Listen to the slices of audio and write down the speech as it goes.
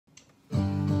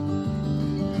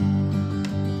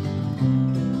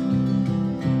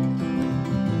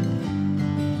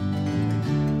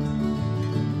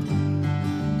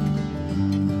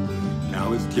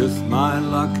just my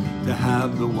luck to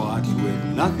have the watch with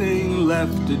nothing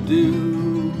left to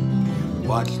do.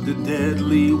 Watch the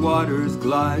deadly waters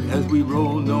glide as we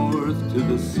roll north to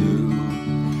the Sioux,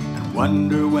 and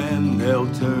wonder when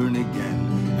they'll turn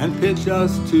again and pitch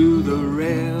us to the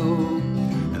rail,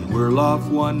 and whirl off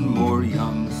one more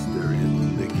youngster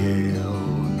in the gale.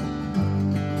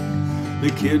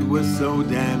 The kid was so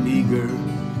damn eager,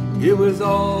 it was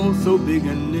all so big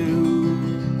and new.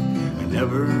 I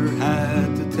never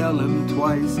had to tell him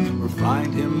twice or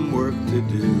find him work to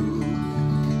do.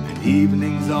 And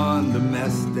evenings on the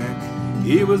mess deck,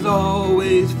 he was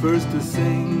always first to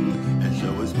sing and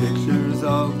show us pictures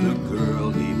of the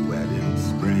girl he'd wed in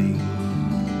spring.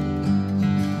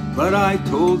 But I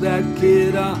told that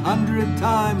kid 100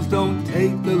 times, don't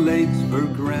take the lakes for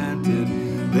granted.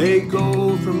 They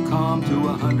go from calm to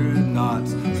 100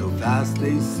 knots, so fast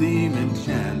they seem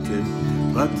enchanted.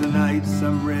 But tonight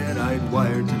some red-eyed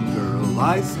Wyerton girl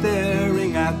lies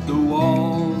staring at the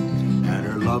wall, and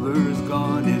her lover's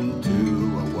gone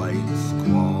into a white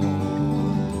squall.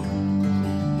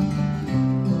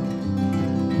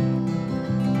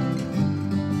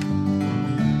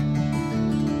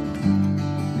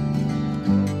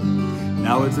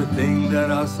 Now it's a thing that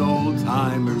us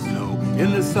old-timers know.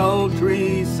 In the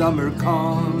sultry summer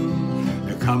calm,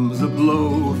 there comes a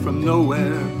blow from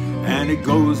nowhere, and it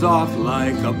goes off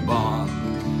like a bomb.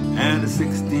 And a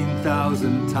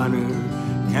 16,000-tonner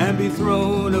can be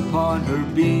thrown upon her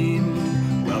beam.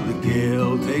 Well, the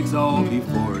gale takes all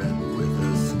before it with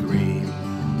a scream.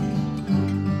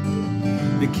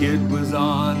 The kid was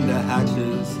on the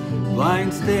hatches,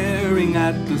 blind staring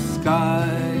at the sky.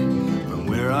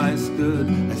 Where I stood,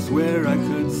 I swear I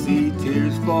could see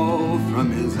tears fall from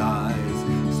his eyes.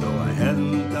 So I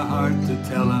hadn't the heart to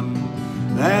tell him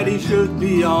that he should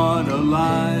be on a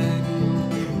line,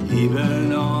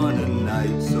 even on a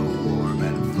night so warm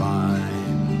and fine.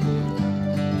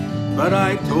 But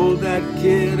I told that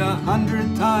kid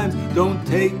 100 times, don't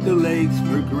take the lakes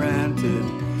for granted.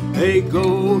 They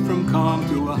go from calm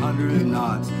to 100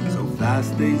 knots, so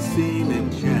fast they seem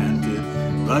enchanted.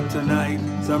 But tonight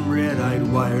some red-eyed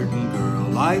Wyerton girl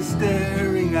lies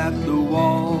staring at the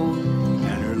wall,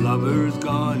 and her lover's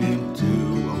gone into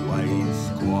a white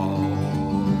squall.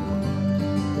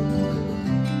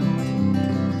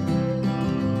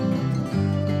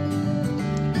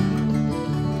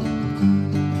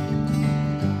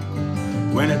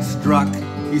 When it struck,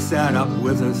 he sat up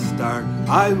with a start.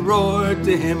 I roared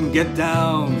to him, get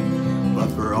down. But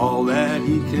for all that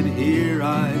he could hear,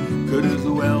 I could as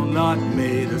well not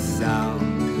made a sound.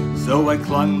 So I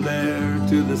clung there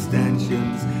to the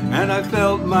stanchions, and I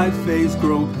felt my face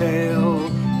grow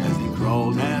pale as he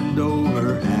crawled hand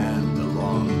over hand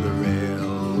along the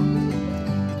rail.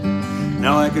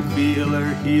 Now I could feel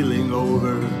her heeling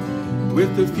over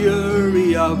with the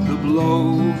fury of the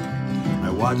blow. I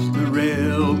watched the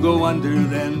rail go under,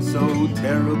 then so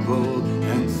terrible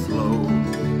and slow.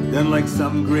 Then like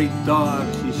some great dog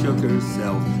she shook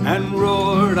herself and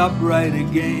roared upright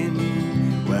again.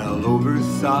 Well,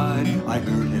 overside I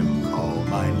heard him call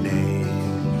my name.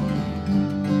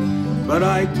 But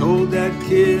I told that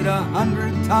kid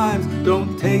 100 times,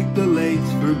 don't take the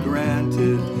lakes for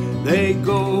granted. They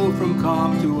go from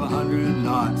calm to 100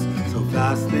 knots, so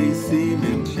fast they seem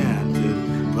enchanted.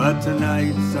 But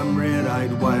tonight some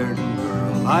red-eyed Wyerton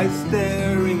girl lies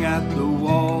staring at the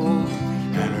wall,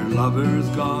 and her lover's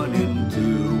gone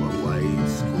into a white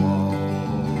squall.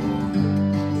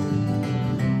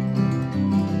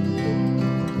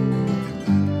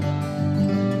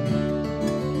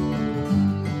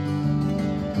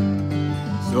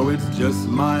 So it's just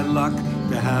my luck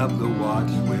to have the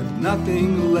watch with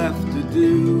nothing left to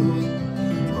do,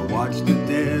 but watch the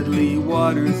deadly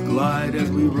waters glide as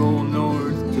we roll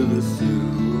north to the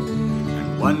Sioux,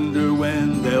 and wonder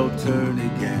when they'll turn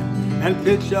again and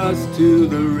pitch us to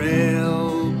the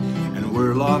rail, and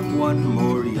whirl off one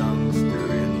more youngster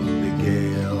in the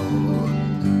gale.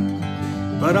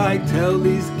 But I tell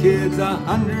these kids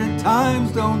 100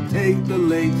 times, don't take the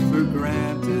lakes for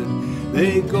granted.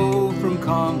 They go from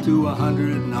calm to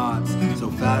 100 knots, so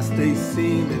fast they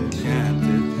seem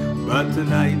enchanted. But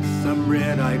tonight some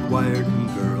red-eyed Wyerton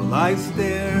girl lies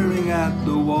staring at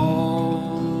the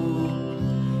wall,